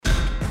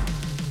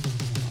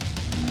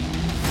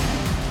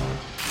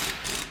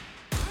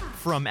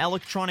From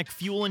electronic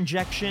fuel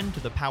injection to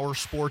the power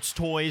sports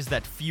toys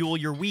that fuel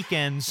your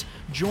weekends,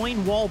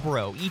 join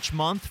Walbro each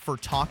month for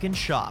Talk and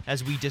Shop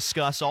as we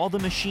discuss all the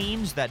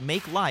machines that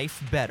make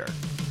life better.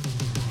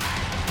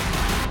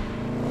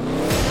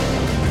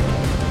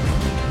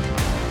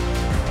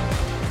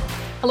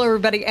 Hello,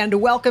 everybody,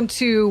 and welcome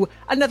to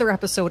another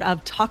episode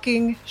of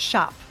Talking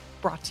Shop,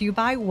 brought to you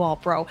by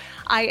Walbro.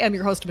 I am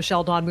your host,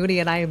 Michelle Dawn Mooney,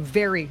 and I am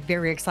very,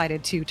 very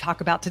excited to talk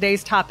about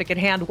today's topic at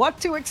hand, what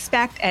to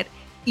expect at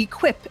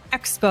Equip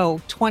Expo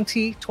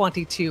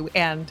 2022.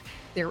 And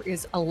there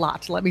is a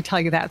lot, let me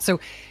tell you that. So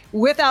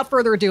without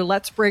further ado,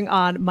 let's bring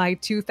on my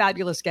two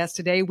fabulous guests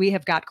today. We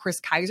have got Chris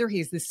Kaiser.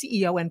 He's the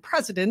CEO and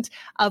president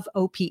of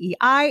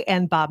OPEI,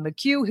 and Bob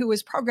McHugh, who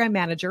is program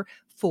manager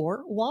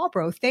for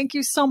Walbro. Thank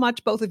you so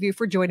much, both of you,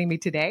 for joining me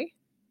today.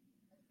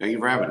 Thank you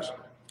for having us.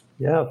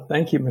 Yeah,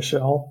 thank you,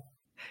 Michelle.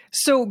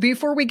 So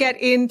before we get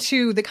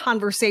into the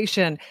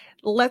conversation,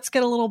 let's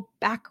get a little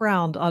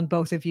background on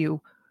both of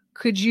you.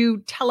 Could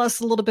you tell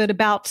us a little bit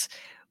about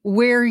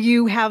where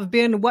you have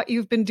been, what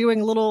you've been doing,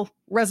 a little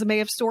resume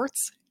of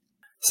sorts?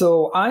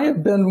 So I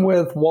have been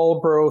with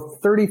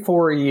Walbro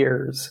 34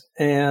 years,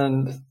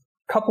 and a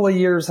couple of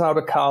years out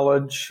of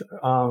college,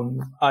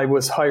 I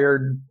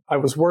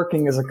was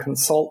working as a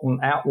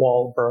consultant at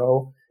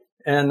Walbro,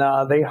 and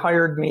they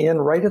hired me in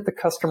right at the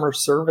customer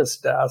service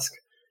desk.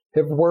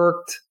 Have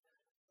worked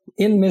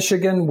in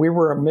Michigan. We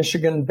were a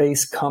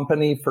Michigan-based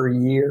company for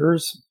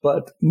years,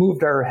 but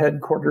moved our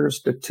headquarters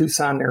to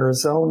Tucson,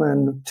 Arizona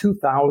in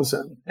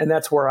 2000. And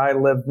that's where I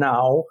live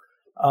now.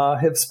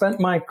 Have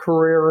spent my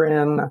career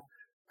in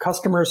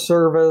customer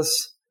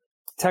service,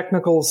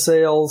 technical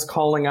sales,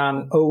 calling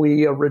on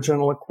OE,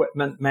 original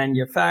equipment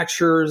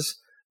manufacturers,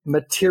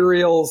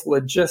 materials,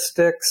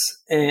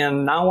 logistics,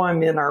 and now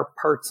I'm in our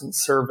parts and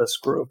service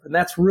group. And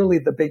that's really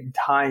the big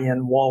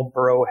tie-in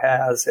Walbro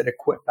has at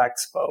Equip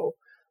Expo.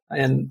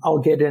 And I'll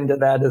get into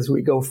that as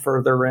we go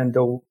further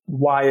into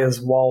why is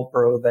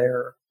Walbro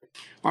there.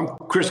 I'm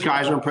Chris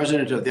Kaiser. I'm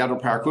president of the Outdoor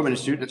Power Equipment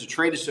Institute. It's a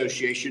trade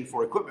association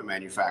for equipment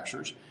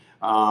manufacturers.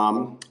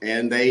 And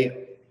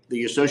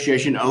the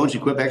association owns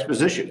Equip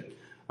Exposition.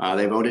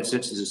 They've owned it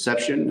since its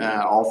inception,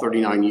 all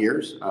 39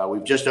 years.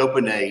 We've just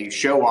opened a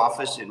show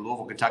office in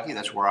Louisville, Kentucky.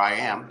 That's where I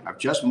am. I've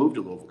just moved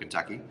to Louisville,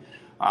 Kentucky.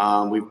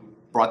 We've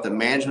brought the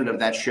management of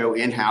that show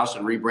in-house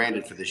and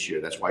rebranded for this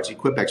year. That's why it's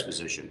Equip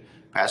Exposition.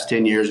 Past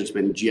 10 years, it's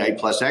been GI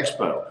Plus Expo.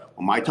 Well,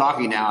 my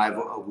talking now, I've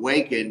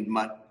awakened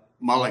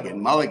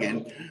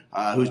Mulligan,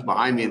 who's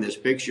behind me in this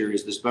picture,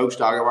 is the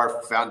spokesdog of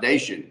our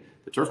foundation.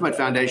 The Turf Mud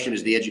Foundation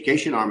is the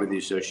education arm of the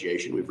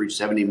association. We've reached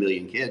 70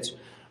 million kids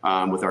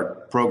with our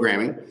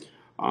programming.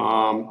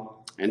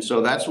 And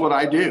so that's what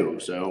I do.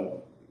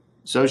 So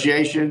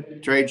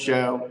association, trade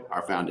show,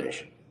 our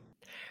foundation.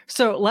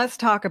 So let's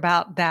talk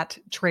about that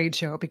trade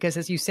show, because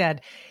as you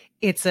said,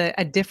 it's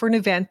a different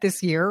event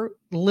this year,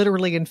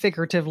 literally and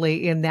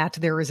figuratively, in that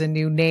there is a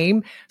new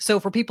name. So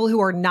for people who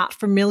are not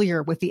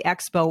familiar with the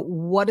expo,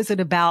 what is it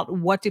about?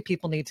 What do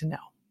people need to know?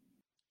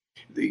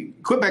 The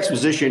Equip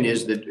Exposition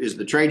is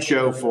the trade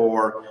show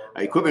for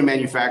equipment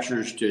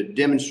manufacturers to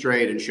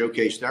demonstrate and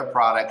showcase their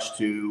products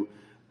to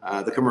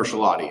the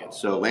commercial audience.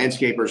 So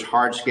landscapers,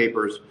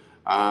 hardscapers,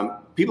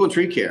 people in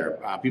tree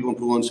care, people in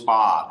pool and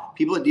spa,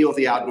 people that deal with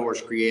the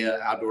outdoors, create an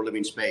outdoor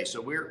living space.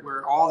 So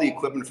we're all the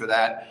equipment for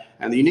that.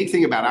 And the unique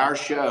thing about our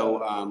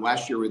show,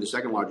 last year we were the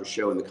second largest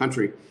show in the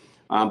country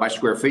by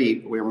square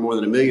feet. We were more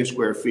than 1 million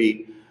square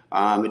feet.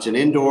 It's an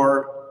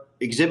indoor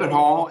exhibit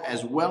hall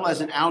as well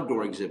as an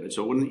outdoor exhibit.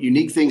 So one of the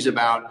unique things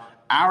about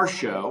our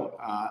show,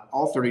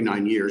 all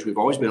 39 years, we've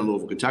always been in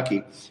Louisville,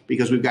 Kentucky,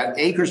 because we've got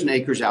acres and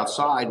acres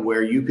outside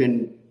where you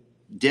can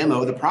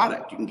demo the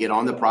product. You can get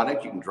on the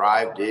product, you can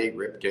drive, dig,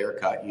 rip, tear,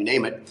 cut, you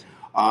name it.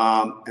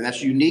 And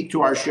that's unique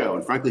to our show.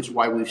 And frankly, it's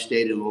why we've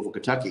stayed in Louisville,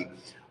 Kentucky.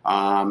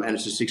 And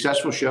it's a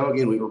successful show.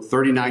 Again, we were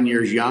 39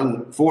 years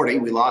young, 40.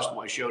 We lost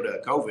my show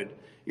to COVID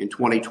in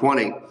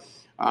 2020.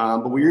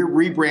 But we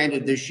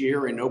rebranded this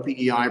year, and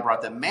OPEI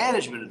brought the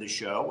management of the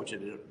show, which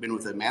had been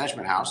with the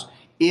management house,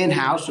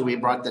 in-house. So we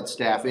brought that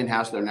staff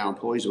in-house. They're now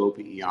employees of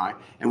OPEI.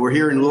 And we're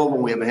here in Louisville,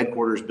 and we have a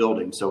headquarters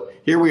building. So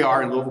here we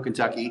are in Louisville,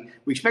 Kentucky.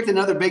 We expect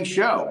another big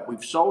show.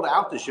 We've sold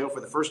out the show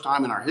for the first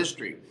time in our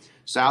history.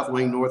 South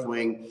Wing, North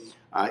Wing,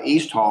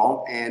 East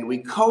Hall. And we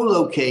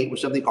co-locate with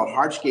something called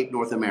Hardscape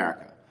North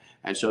America.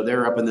 And so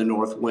they're up in the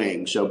North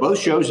Wing. So both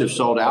shows have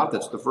sold out.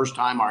 That's the first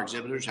time our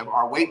exhibitors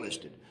are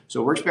waitlisted.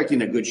 So we're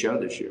expecting a good show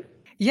this year.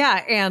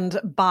 Yeah. And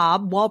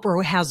Bob,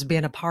 Walbro has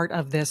been a part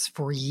of this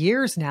for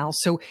years now.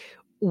 So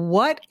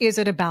what is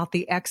it about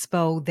the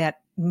expo that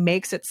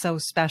makes it so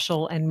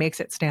special and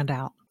makes it stand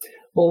out?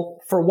 Well,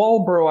 for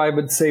Walbro, I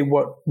would say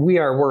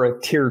we're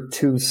a tier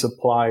 2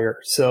 supplier.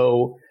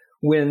 So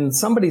when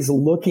somebody's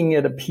looking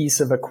at a piece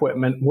of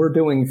equipment, we're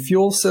doing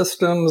fuel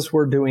systems,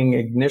 we're doing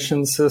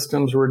ignition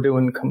systems, we're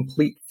doing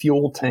complete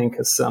fuel tank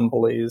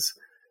assemblies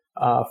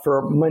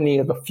for many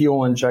of the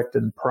fuel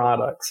injected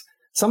products.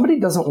 Somebody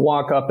doesn't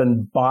walk up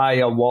and buy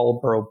a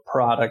Walbro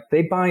product.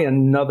 They buy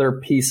another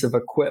piece of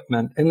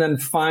equipment and then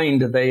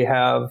find they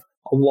have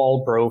a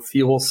Walbro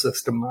fuel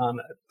system on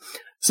it.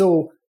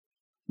 So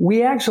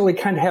we actually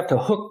kind of have to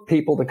hook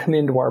people to come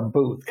into our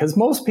booth, because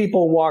most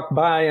people walk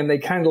by and they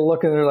kind of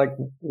look and they're like,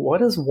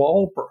 what is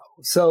Walbro?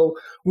 So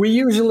we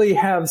usually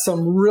have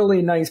some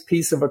really nice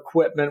piece of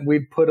equipment. We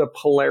put a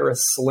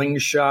Polaris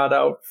slingshot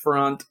out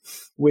front,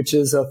 which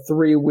is a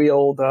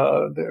 3-wheeled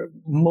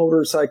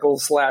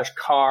motorcycle /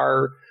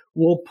 car.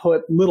 We'll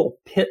put little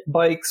pit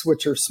bikes,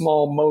 which are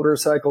small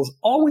motorcycles,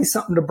 always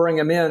something to bring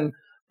them in.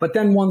 But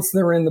then once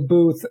they're in the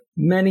booth,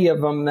 many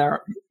of them,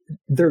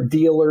 they're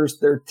dealers,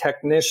 they're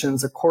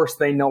technicians. Of course,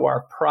 they know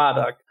our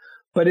product.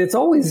 But it's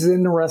always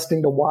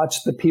interesting to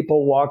watch the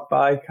people walk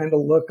by, kind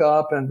of look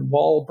up and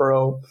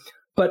Walbro.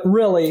 But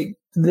really,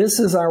 this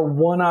is our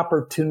one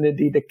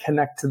opportunity to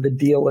connect to the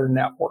dealer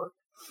network.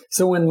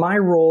 So in my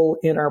role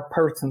in our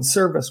parts and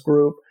service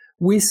group,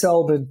 we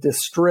sell to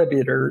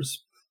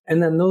distributors.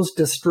 And then those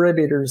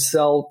distributors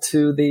sell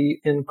to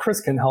and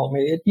Chris can help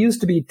me, it used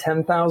to be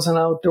 10,000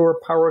 outdoor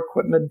power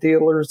equipment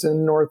dealers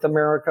in North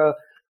America.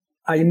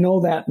 I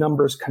know that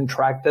number's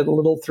contracted a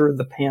little through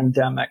the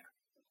pandemic.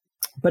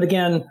 But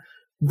again,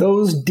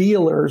 those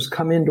dealers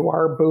come into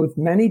our booth,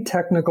 many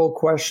technical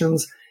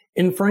questions,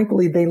 and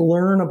frankly, they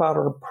learn about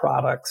our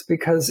products,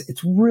 because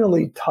it's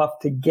really tough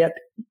to get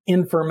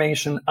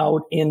information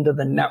out into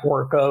the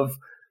network of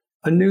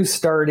a new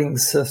starting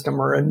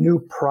system or a new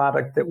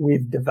product that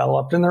we've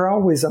developed. And they're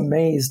always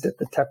amazed at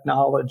the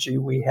technology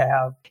we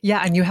have.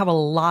 Yeah. And you have a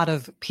lot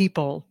of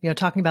people,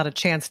 talking about a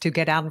chance to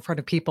get out in front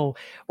of people.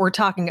 We're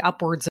talking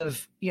upwards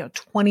of,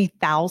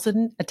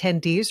 20,000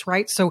 attendees,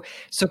 right? So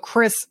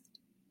Chris,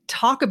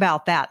 talk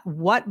about that.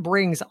 What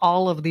brings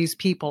all of these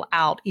people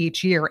out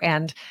each year?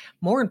 And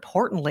more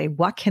importantly,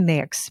 what can they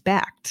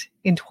expect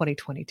in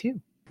 2022?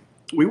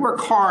 We work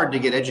hard to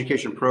get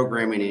education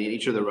programming in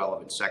each of the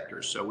relevant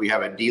sectors. So we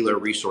have a dealer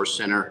resource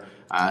center,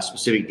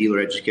 specific dealer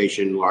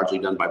education, largely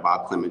done by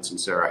Bob Clements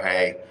and Sarah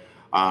Hay.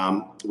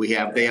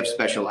 They have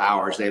special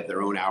hours. They have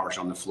their own hours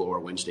on the floor.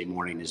 Wednesday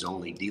morning is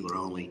only dealer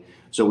only.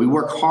 So we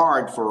work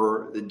hard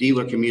for the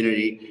dealer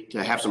community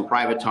to have some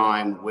private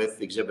time with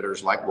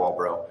exhibitors like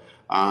Walbro,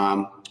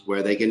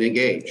 where they can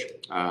engage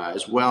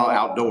as well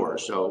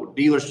outdoors. So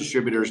dealers,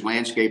 distributors,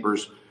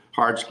 landscapers,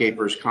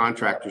 hardscapers,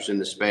 contractors in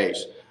the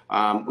space.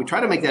 We try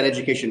to make that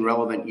education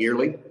relevant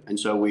yearly. And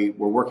so we're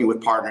working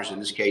with partners, in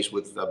this case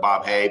with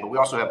Bob Hay, but we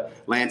also have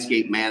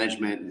landscape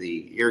management,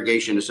 the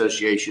Irrigation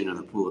Association, and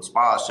the Pool and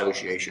Spa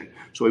Association.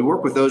 So we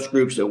work with those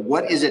groups. So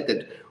what is it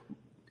that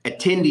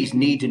attendees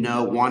need to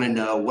know, want to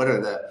know? What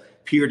are the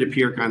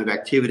peer-to-peer kind of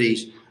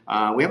activities?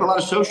 We have a lot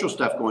of social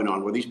stuff going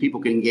on where these people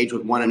can engage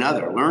with one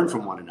another, learn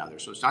from one another.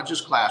 So it's not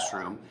just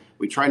classroom.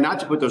 We try not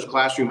to put those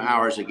classroom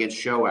hours against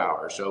show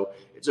hours. So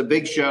it's a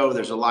big show.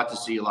 There's a lot to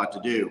see, a lot to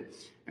do.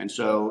 And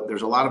so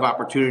there's a lot of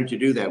opportunity to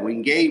do that.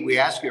 We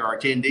ask our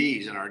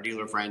attendees and our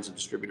dealer friends and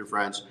distributor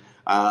friends,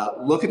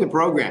 look at the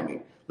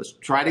programming. Let's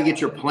try to get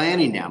your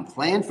planning down.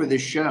 Plan for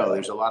this show.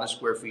 There's a lot of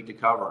square feet to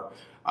cover.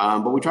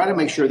 But we try to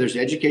make sure there's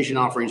education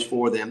offerings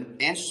for them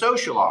and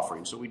social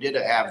offerings. So we did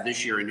have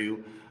this year a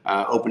new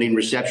opening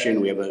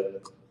reception. We have a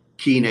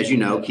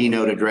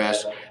keynote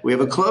address. We have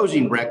a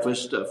closing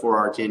breakfast for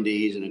our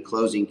attendees and a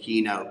closing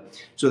keynote.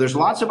 So there's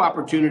lots of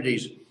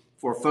opportunities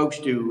for folks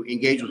to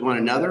engage with one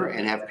another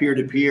and have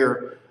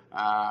peer-to-peer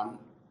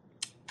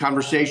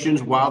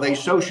conversations while they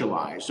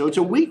socialize. So it's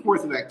a week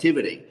worth of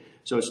activity.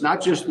 So it's not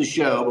just the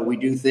show, but we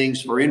do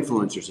things for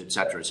influencers, et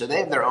cetera. So they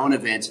have their own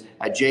events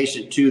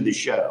adjacent to the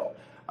show.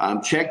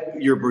 Check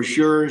your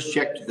brochures,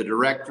 check the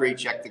directory,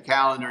 check the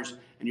calendars,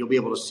 and you'll be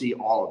able to see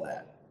all of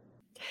that.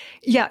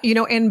 Yeah,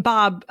 and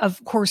Bob,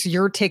 of course,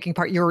 you're taking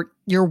part,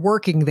 you're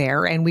working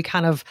there. And we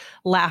kind of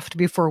laughed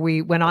before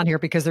we went on here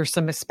because there's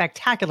some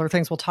spectacular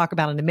things we'll talk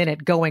about in a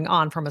minute going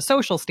on from a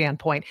social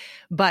standpoint.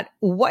 But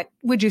what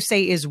would you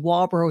say is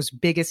Walbro's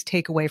biggest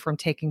takeaway from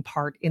taking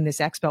part in this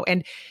expo?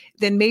 And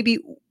then maybe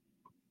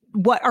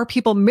what are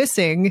people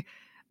missing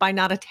by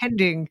not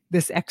attending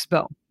this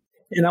expo?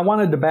 And I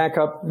wanted to back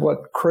up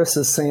what Chris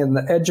is saying.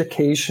 The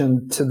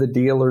education to the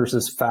dealers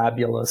is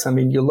fabulous. I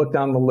mean, you look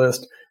down the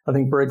list, I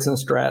think Briggs &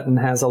 Stratton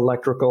has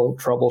electrical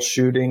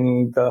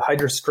troubleshooting, the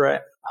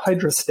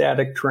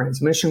hydrostatic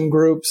transmission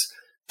groups.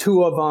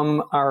 2 of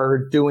them are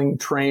doing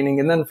training.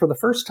 And then for the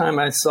first time,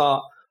 I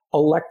saw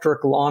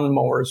electric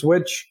lawnmowers,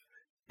 which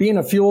being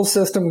a fuel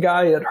system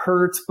guy, it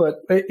hurts, but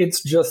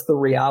it's just the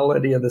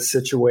reality of the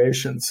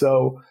situation.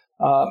 So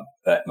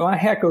my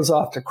hat goes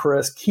off to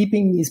Chris,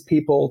 keeping these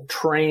people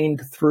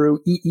trained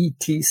through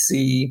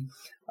EETC,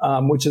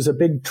 which is a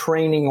big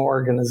training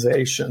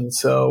organization.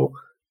 So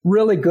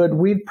really good.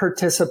 We've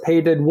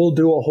participated. We'll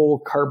do a whole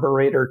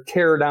carburetor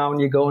tear down.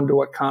 You go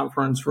into a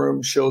conference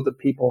room, show the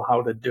people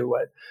how to do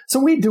it. So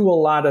we do a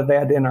lot of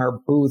that in our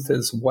booth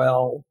as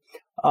well.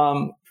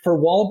 For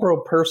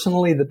Walbro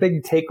personally, the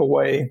big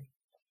takeaway,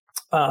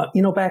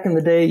 back in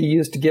the day, you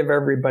used to give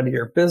everybody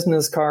your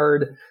business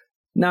card.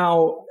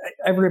 Now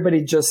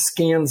everybody just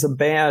scans a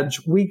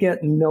badge. We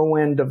get no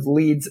end of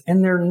leads,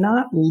 and they're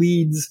not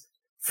leads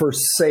for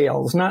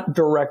sales, not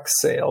direct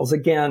sales.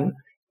 Again,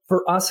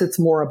 for us, it's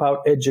more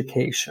about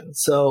education.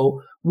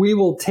 So we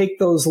will take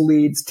those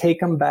leads, take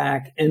them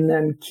back, and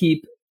then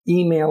keep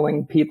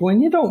emailing people.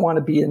 And you don't want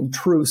to be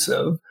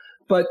intrusive,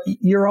 but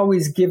you're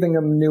always giving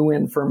them new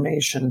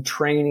information,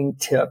 training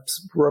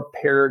tips,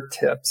 repair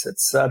tips,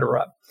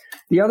 etc.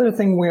 The other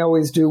thing we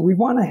always do, we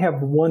want to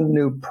have one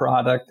new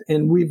product,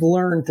 and we've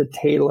learned to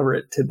tailor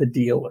it to the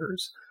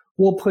dealers.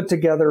 We'll put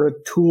together a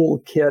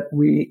toolkit.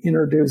 We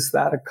introduced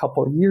that a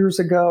couple of years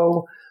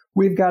ago.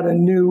 We've got a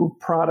new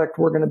product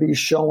we're going to be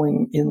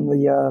showing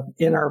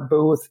in our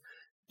booth.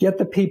 Get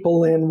the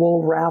people in.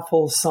 We'll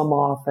raffle some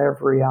off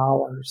every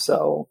hour.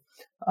 So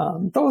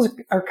those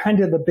are kind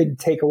of the big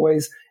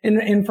takeaways.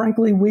 And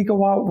frankly, we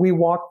go out, we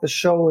walk the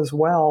show as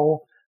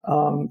well.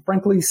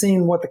 Frankly,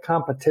 seeing what the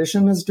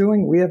competition is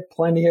doing, we have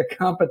plenty of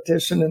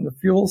competition in the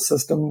fuel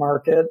system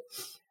market.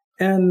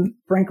 And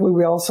frankly,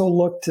 we also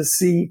look to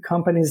see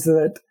companies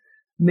that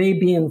may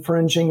be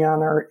infringing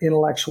on our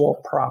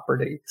intellectual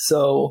property.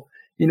 So,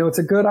 it's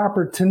a good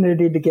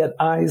opportunity to get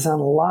eyes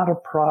on a lot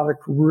of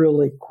product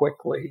really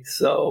quickly.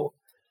 So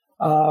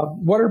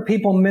what are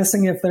people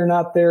missing if they're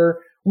not there?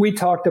 We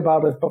talked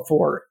about it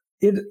before.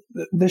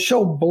 The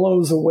show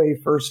blows away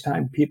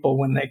first-time people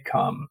when they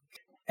come.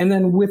 And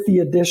then with the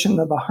addition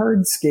of the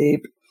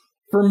hardscape,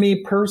 for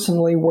me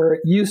personally, where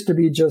it used to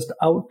be just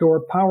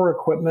outdoor power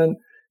equipment,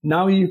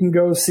 now you can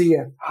go see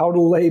how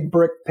to lay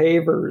brick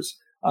pavers,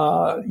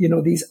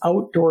 these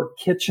outdoor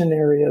kitchen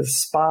areas,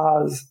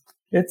 spas.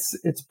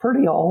 It's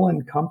pretty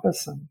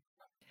all-encompassing.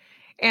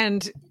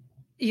 And,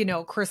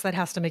 Chris, that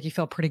has to make you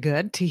feel pretty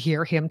good to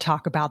hear him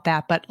talk about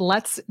that. But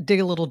let's dig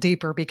a little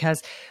deeper,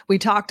 because we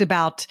talked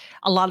about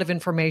a lot of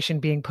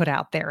information being put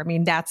out there. I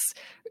mean, that's,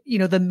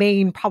 the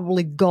main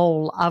probably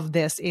goal of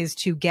this is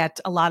to get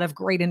a lot of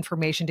great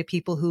information to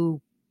people who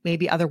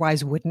maybe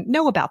otherwise wouldn't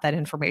know about that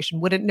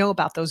information, wouldn't know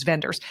about those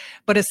vendors.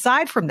 But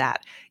aside from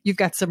that, you've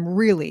got some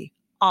really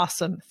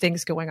awesome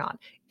things going on,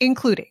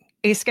 including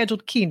a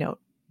scheduled keynote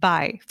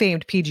by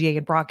famed PGA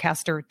and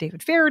broadcaster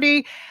David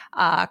Feherty,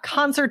 a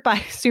concert by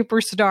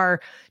superstar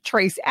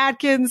Trace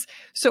Adkins.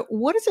 So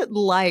what is it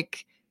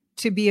like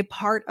to be a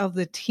part of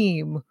the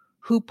team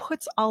who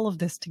puts all of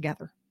this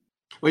together?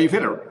 Well, you've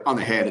hit it on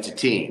the head. It's a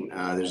team.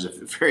 There's a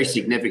very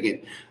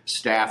significant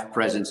staff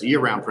presence,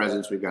 year-round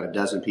presence. We've got a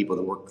dozen people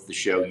that work the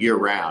show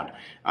year-round.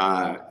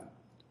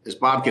 As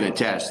Bob can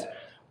attest,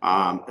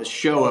 a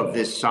show of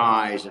this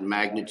size and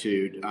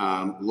magnitude,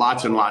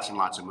 lots and lots and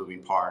lots of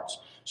moving parts.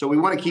 So we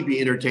want to keep you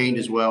entertained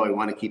as well. We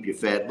want to keep you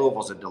fed.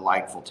 Louisville's a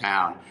delightful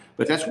town.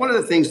 But that's one of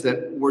the things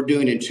that we're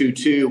doing in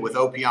 2-2 with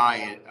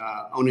OPI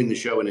owning the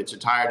show in its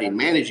entirety and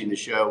managing the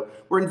show.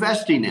 We're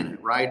investing in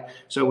it, right?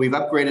 So we've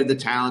upgraded the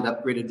talent,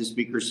 upgraded the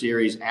speaker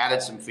series,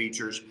 added some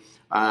features.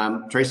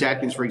 Trace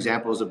Adkins, for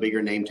example, is a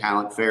bigger name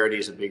talent. Feherty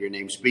is a bigger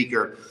name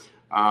speaker.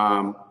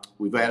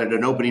 We've added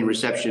an opening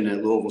reception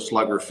at Louisville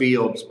Slugger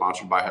Field,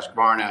 sponsored by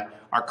Husqvarna.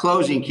 Our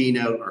closing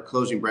keynote, our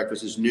closing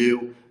breakfast is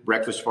new.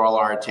 Breakfast for all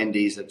our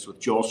attendees. That's with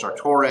Joel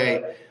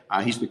Sartore.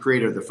 He's the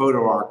creator of the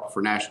photo arc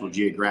for National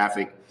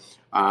Geographic.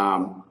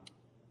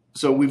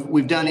 So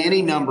we've done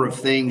any number of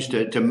things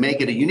to make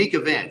it a unique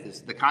event. It's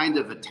the kind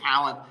of a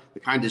talent,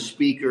 the kind of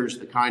speakers,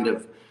 the kind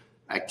of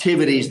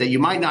activities that you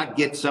might not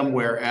get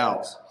somewhere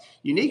else.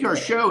 Unique our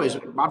show is,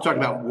 Bob talked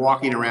about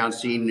walking around,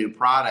 seeing new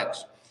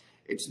products.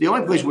 It's the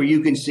only place where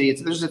you can see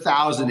it. There's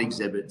 1,000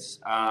 exhibits.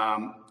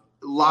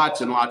 Lots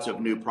and lots of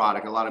new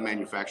product. A lot of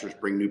manufacturers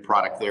bring new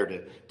product there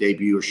to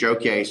debut or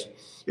showcase.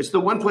 It's the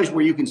one place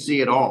where you can see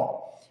it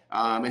all.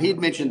 And he had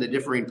mentioned the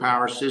differing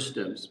power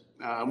systems.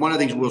 One of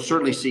the things we'll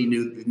certainly see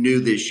new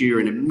this year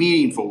in a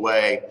meaningful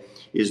way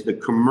is the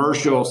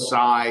commercial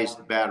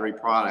sized battery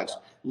products.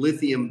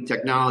 Lithium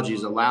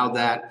technologies allow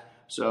that.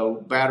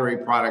 So battery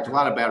product, a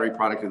lot of battery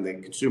product in the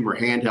consumer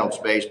handheld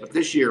space. But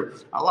this year,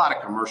 a lot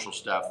of commercial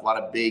stuff, a lot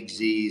of big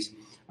Zs.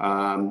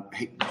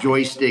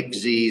 Joystick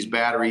Zs,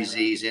 battery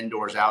Zs,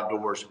 indoors,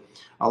 outdoors,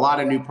 a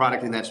lot of new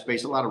product in that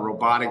space, a lot of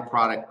robotic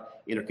product,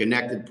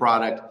 interconnected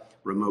product,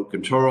 remote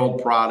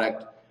controlled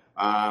product,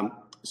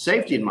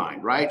 safety in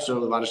mind, right? So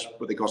a lot of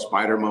what they call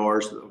spider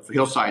mowers,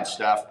 hillside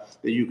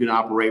stuff that you can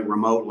operate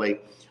remotely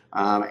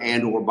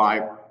and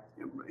or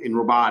in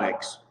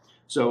robotics.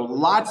 So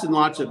lots and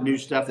lots of new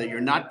stuff that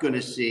you're not going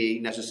to see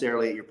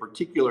necessarily at your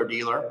particular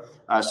dealer.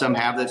 Some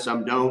have that,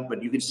 some don't,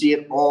 but you can see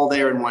it all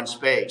there in one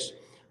space.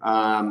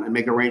 And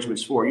make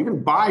arrangements for. You can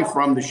buy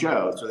from the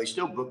show, so they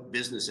still book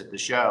business at the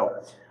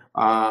show.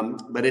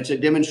 But it's a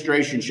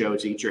demonstration show.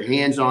 It's to get your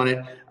hands on it.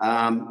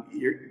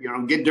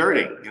 Get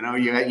dirty.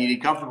 You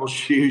need comfortable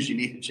shoes. You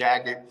need a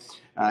jacket.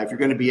 If you're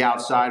going to be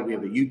outside, we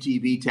have a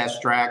UTV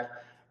test track.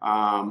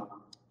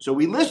 So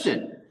we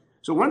listen.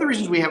 So one of the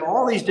reasons we have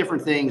all these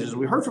different things is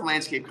we heard from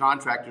landscape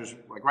contractors,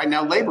 like right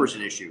now, labor is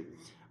an issue.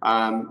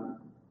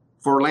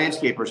 For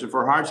landscapers and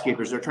for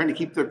hardscapers, they're trying to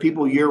keep their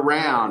people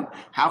year-round.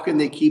 How can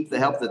they keep the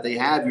help that they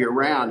have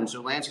year-round? And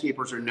so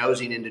landscapers are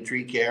nosing into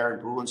tree care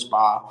and pool and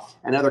spa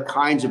and other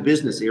kinds of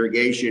business,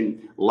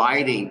 irrigation,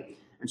 lighting.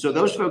 And so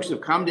those folks have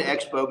come to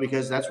Expo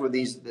because that's what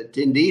the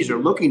attendees are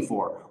looking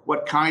for.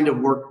 What kind of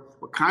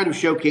work, what kind of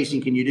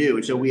showcasing can you do?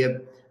 And so we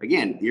have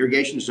again, the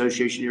Irrigation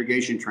Association,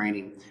 irrigation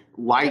training,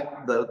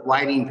 the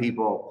lighting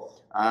people,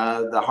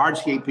 the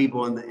hardscape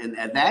people,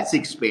 and that's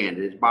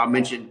expanded. As Bob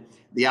mentioned,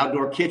 the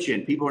outdoor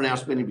kitchen. People are now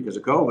spending, because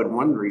of COVID,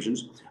 one of the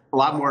reasons, a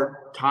lot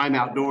more time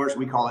outdoors.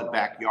 We call it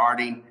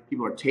backyarding.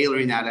 People are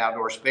tailoring that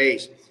outdoor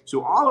space.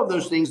 So all of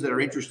those things that are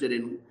interested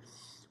in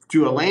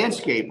to a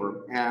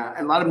landscaper,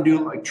 and a lot of them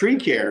do like tree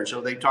care.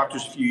 So they talked to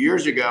us a few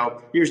years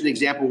ago. Here's an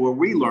example where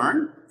we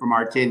learn from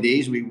our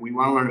attendees. We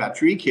want to learn about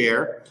tree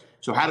care.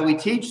 So how do we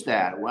teach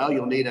that? Well,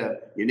 you need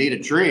a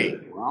tree.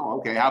 Well,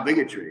 okay, how big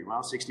a tree?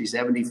 Well, 60,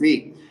 70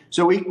 feet.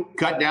 So we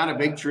cut down a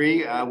big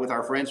tree with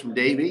our friends from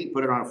Davey,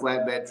 put it on a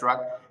flatbed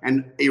truck,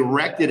 and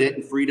erected it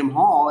in Freedom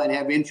Hall and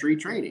have in-tree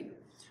training.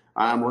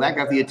 Well, that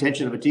got the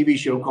attention of a TV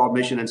show called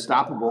Mission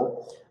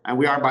Unstoppable. And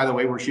we are, by the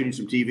way, we're shooting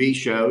some TV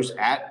shows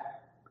at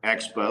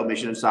Expo,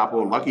 Mission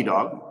Unstoppable and Lucky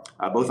Dog,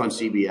 both on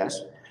CBS,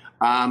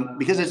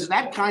 because it's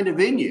that kind of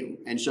venue.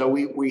 And so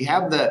we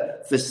have the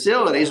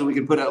facilities, and we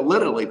can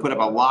literally put up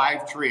a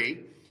live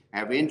tree,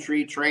 have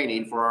in-tree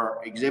training for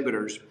our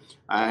exhibitors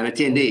and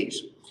attendees.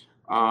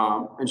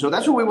 And so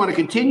that's what we want to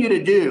continue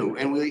to do.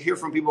 And we hear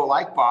from people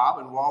like Bob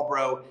and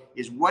Walbro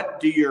is, what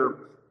do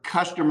your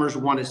customers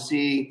want to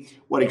see?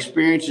 What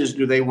experiences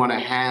do they want to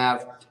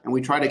have? And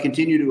we try to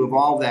continue to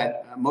evolve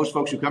that. Most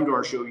folks who come to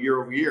our show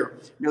year over year,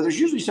 there's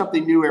usually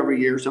something new every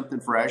year, something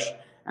fresh.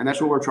 And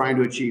that's what we're trying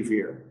to achieve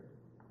here.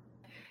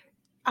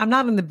 I'm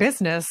not in the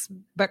business,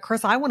 but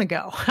Chris, I want to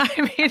go. I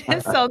mean,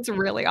 it sounds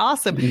really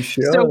awesome. You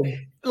should. So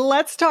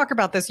let's talk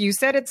about this. You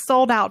said it's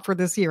sold out for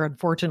this year,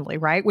 unfortunately,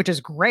 right? Which is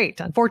great.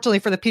 Unfortunately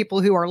for the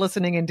people who are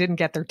listening and didn't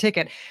get their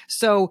ticket.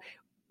 So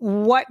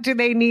what do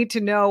they need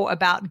to know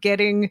about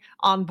getting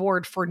on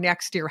board for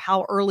next year?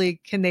 How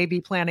early can they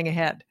be planning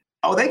ahead?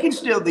 Oh, they can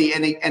still be,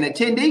 an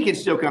attendee can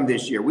still come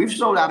this year. We've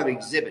sold out of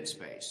exhibit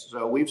space.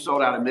 So we've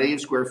sold out 1 million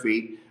square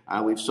feet.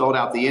 We've sold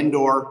out the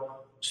indoor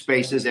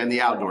spaces and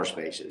the outdoor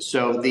spaces.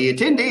 So the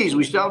attendees,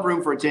 we still have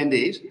room for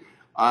attendees.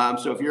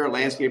 So if you're a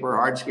landscaper,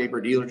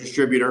 hardscaper, dealer,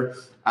 distributor,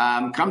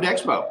 come to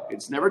Expo.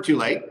 It's never too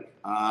late.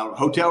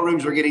 Hotel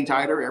rooms are getting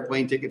tighter.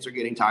 Airplane tickets are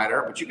getting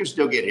tighter, but you can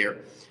still get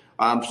here.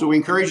 So we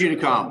encourage you to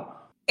come.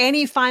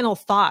 Any final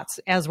thoughts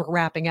as we're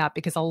wrapping up?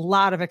 Because a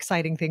lot of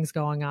exciting things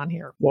going on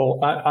here. Well,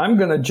 I'm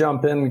going to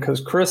jump in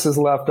because Chris has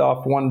left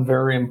off one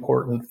very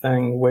important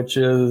thing, which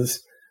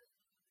is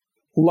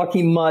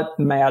Lucky Mutt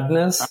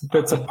Madness.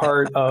 That's a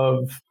part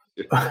of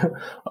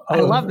I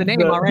love the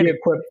name already.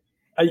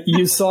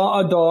 You saw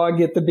a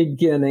dog at the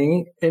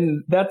beginning,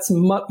 and that's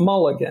Mutt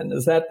Mulligan.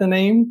 Is that the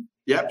name?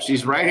 Yep,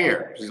 she's right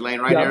here. She's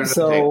laying right here.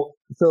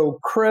 So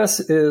Chris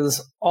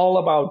is all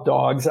about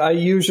dogs. I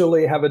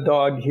usually have a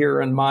dog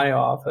here in my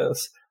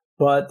office,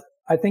 but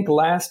I think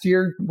last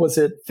year, was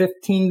it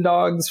 15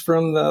 dogs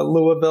from the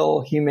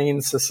Louisville Humane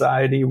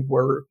Society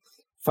were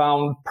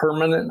found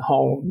permanent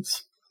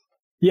homes?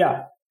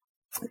 Yeah.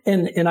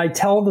 And I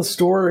tell the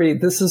story,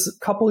 this is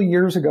a couple of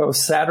years ago,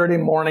 Saturday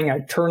morning, I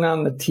turn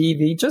on the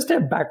TV, just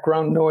have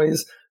background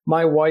noise.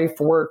 My wife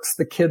works,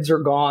 the kids are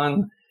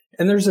gone,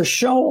 and there's a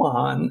show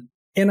on,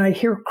 and I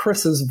hear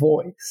Chris's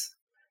voice.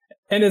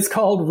 And it's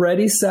called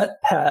Ready, Set,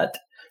 Pet.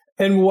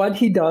 And what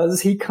he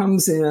does, he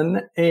comes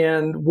in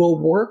and will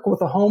work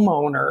with a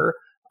homeowner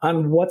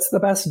on what's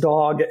the best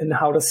dog and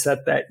how to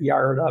set that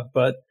yard up.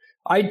 But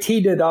I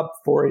teed it up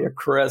for you,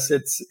 Chris.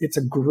 It's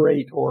a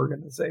great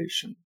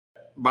organization.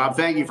 Bob,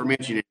 thank you for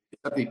mentioning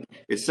it.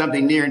 It's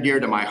something near and dear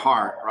to my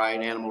heart, right?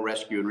 Animal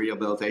rescue and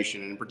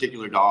rehabilitation, and in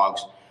particular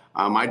dogs.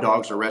 My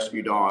dogs are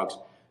rescue dogs.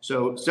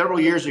 So several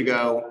years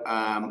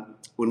ago,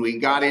 when we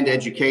got into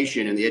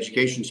education in the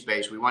education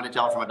space, we wanted to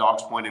tell it from a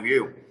dog's point of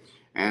view.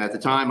 And at the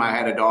time, I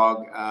had a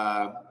dog,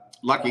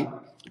 Lucky,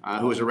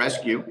 who was a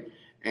rescue.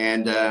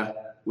 And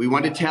we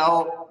wanted to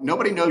tell,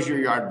 nobody knows your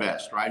yard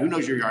best, right? Who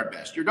knows your yard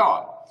best? Your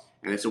dog.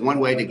 And it's a one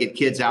way to get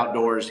kids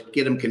outdoors,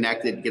 get them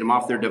connected, get them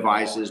off their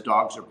devices.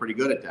 Dogs are pretty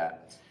good at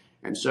that.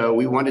 And so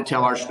we wanted to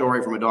tell our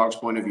story from a dog's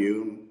point of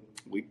view.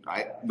 We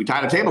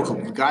tied a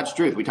tablecloth, God's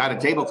truth. We tied a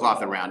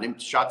tablecloth around him,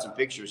 shot some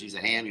pictures. He's a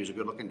ham. He was a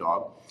good looking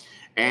dog.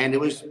 And it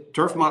was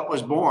Turf Mutt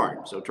was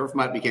born. So Turf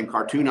Mutt became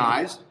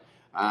cartoonized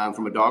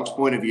from a dog's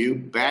point of view.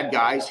 Bad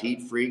guys,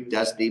 heat freak,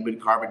 dust demon,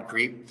 carbon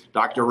creep,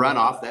 Dr.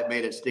 Runoff. That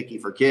made it sticky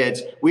for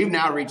kids. We've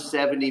now reached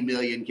 70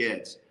 million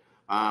kids.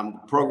 The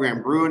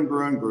program grew and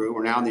grew and grew.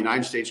 We're now in the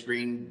United States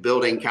Green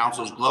Building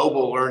Council's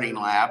Global Learning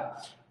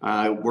Lab.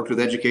 Worked with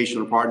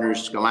educational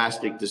partners,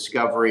 Scholastic,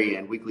 Discovery,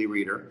 and Weekly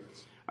Reader.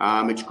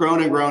 It's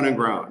grown and grown and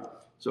grown.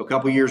 So a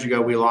couple of years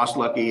ago, we lost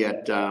Lucky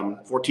at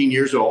 14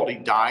 years old. He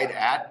died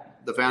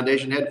at the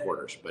foundation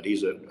headquarters, but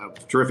he's a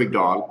terrific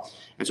dog.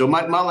 And so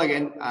Mutt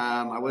Mulligan,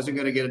 I wasn't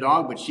going to get a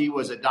dog, but she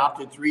was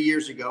adopted 3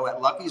 years ago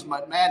at Lucky's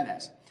Mutt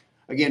Madness.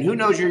 Again, who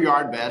knows your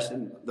yard best?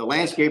 And the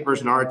landscapers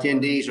and our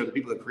attendees are the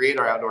people that create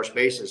our outdoor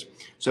spaces.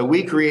 So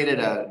we created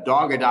a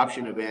dog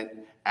adoption event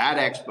at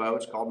Expo.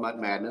 It's called Mutt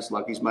Madness,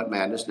 Lucky's Mutt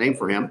Madness, named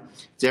for him.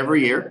 It's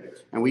every year.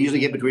 And we usually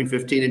get between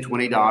 15 and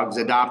 20 dogs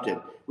adopted.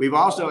 We've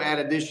also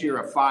added this year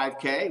a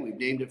 5K. We've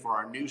named it for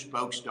our new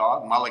spokes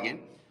dog, Mulligan,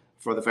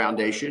 for the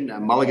foundation.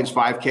 Mulligan's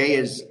 5K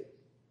is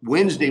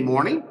Wednesday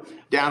morning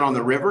down on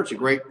the river. It's a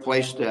great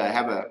place to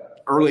have an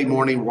early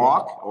morning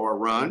walk or a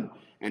run.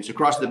 And it's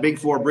across the Big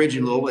Four Bridge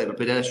in Louisville. They have a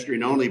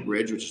pedestrian-only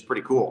bridge, which is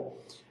pretty cool.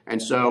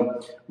 And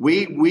so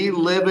we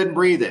live and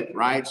breathe it,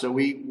 right? So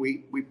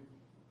we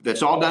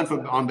that's all done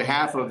on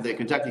behalf of the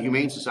Kentucky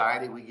Humane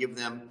Society. We give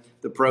them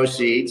the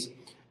proceeds.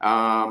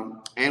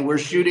 And we're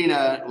shooting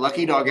a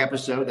Lucky Dog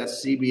episode.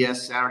 That's CBS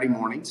Saturday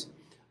mornings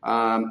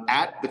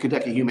at the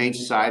Kentucky Humane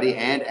Society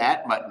and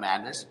at Mutt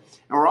Madness.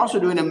 And we're also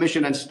doing a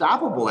Mission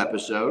Unstoppable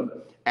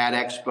episode at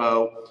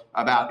Expo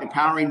about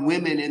empowering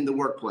women in the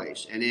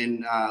workplace and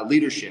in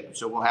leadership.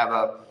 So we'll have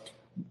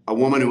a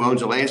woman who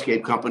owns a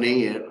landscape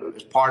company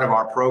as part of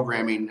our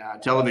programming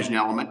television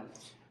element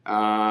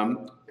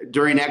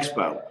during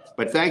Expo.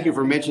 But thank you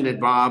for mentioning it,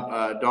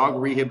 Bob.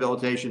 Dog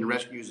rehabilitation and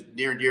rescue is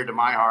near and dear to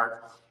my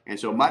heart. And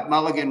so Mutt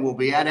Mulligan will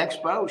be at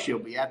Expo. She'll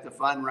be at the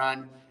fun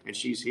run. And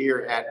she's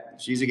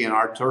again,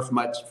 our Turf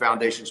Mutt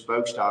Foundation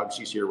spokesdog.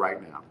 She's here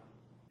right now.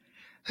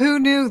 Who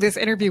knew this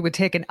interview would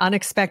take an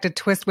unexpected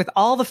twist with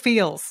all the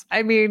feels?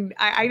 I mean,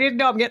 I didn't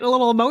know. I'm getting a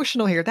little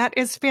emotional here. That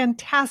is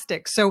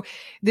fantastic. So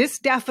this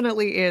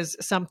definitely is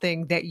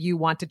something that you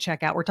want to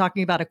check out. We're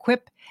talking about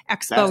Equip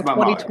Expo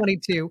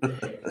 2022.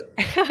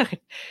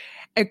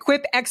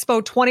 Equip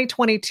Expo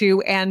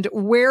 2022. And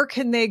where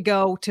can they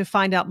go to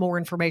find out more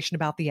information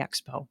about the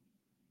expo?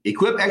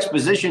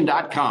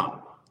 EquipExposition.com.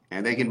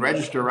 And they can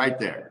register right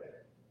there.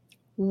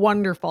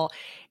 Wonderful.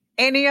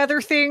 Any other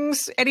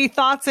things, any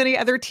thoughts, any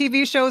other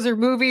TV shows or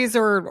movies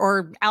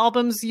or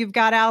albums you've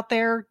got out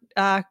there?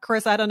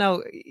 Chris, I don't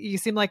know. You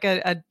seem like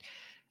a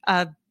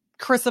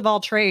Chris of all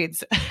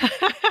trades.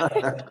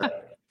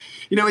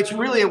 It's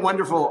really a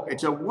wonderful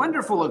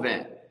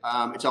event.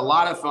 It's a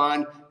lot of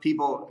fun.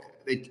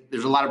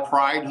 There's a lot of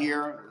pride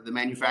here. The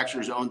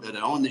manufacturers that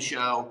own the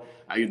show.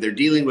 They're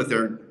dealing with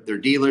their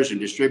dealers and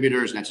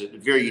distributors, and that's a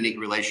very unique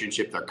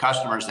relationship. Their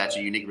customers, that's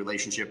a unique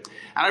relationship.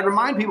 And I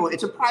remind people,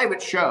 it's a private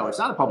show. It's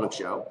not a public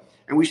show,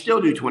 and we still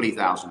do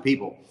 20,000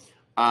 people.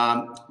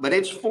 But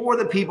it's for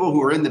the people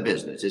who are in the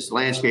business. It's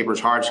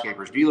landscapers,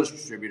 hardscapers, dealers,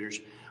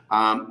 distributors,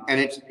 and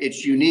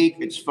it's unique.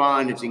 It's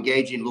fun. It's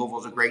engaging.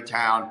 Louisville's a great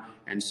town,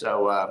 and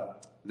so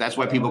that's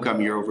why people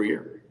come year over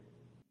year.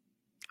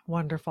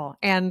 Wonderful.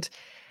 And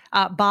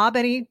Bob,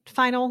 any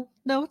final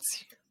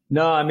notes?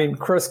 No, I mean,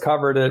 Chris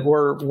covered it.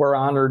 We're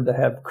honored to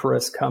have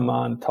Chris come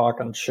on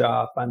Talkin'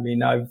 Shop. I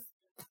mean, I've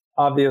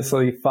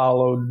obviously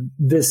followed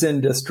this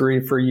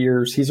industry for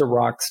years. He's a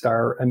rock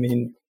star. I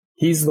mean,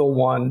 he's the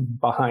one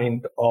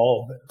behind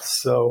all this.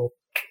 So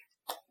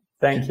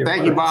thank you.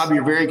 Thank you, Bob.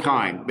 You're very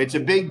kind. It's a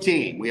big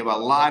team. We have a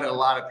lot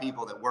of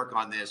people that work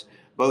on this,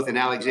 both in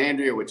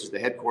Alexandria, which is the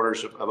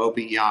headquarters of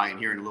OPEI, and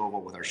here in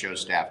Louisville with our show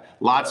staff.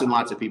 Lots and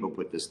lots of people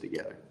put this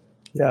together.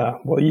 Yeah,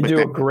 well, you do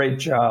a great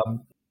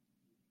job.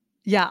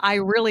 Yeah, I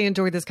really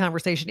enjoyed this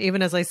conversation.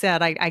 Even as I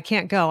said, I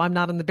can't go. I'm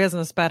not in the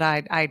business, but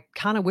I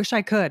kind of wish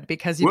I could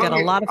because you get a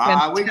lot of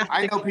fantastic...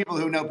 I know people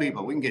who know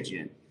people. We can get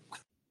you in.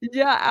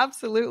 Yeah,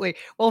 absolutely.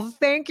 Well,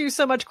 thank you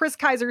so much, Chris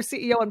Kaiser,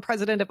 CEO and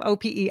president of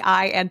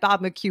OPEI, and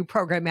Bob McHugh,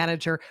 program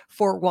manager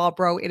for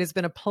Walbro. It has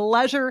been a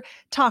pleasure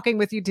talking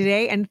with you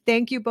today, and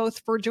thank you both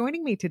for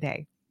joining me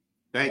today.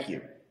 Thank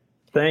you.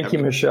 Thank you,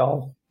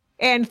 Michelle.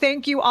 And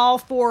thank you all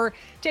for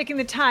taking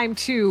the time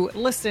to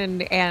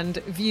listen and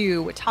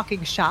view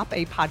Talking Shop,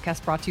 a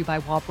podcast brought to you by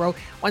Walbro.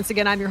 Once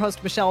again, I'm your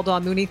host, Michelle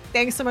Dawn Mooney.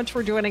 Thanks so much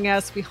for joining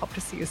us. We hope to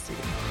see you soon.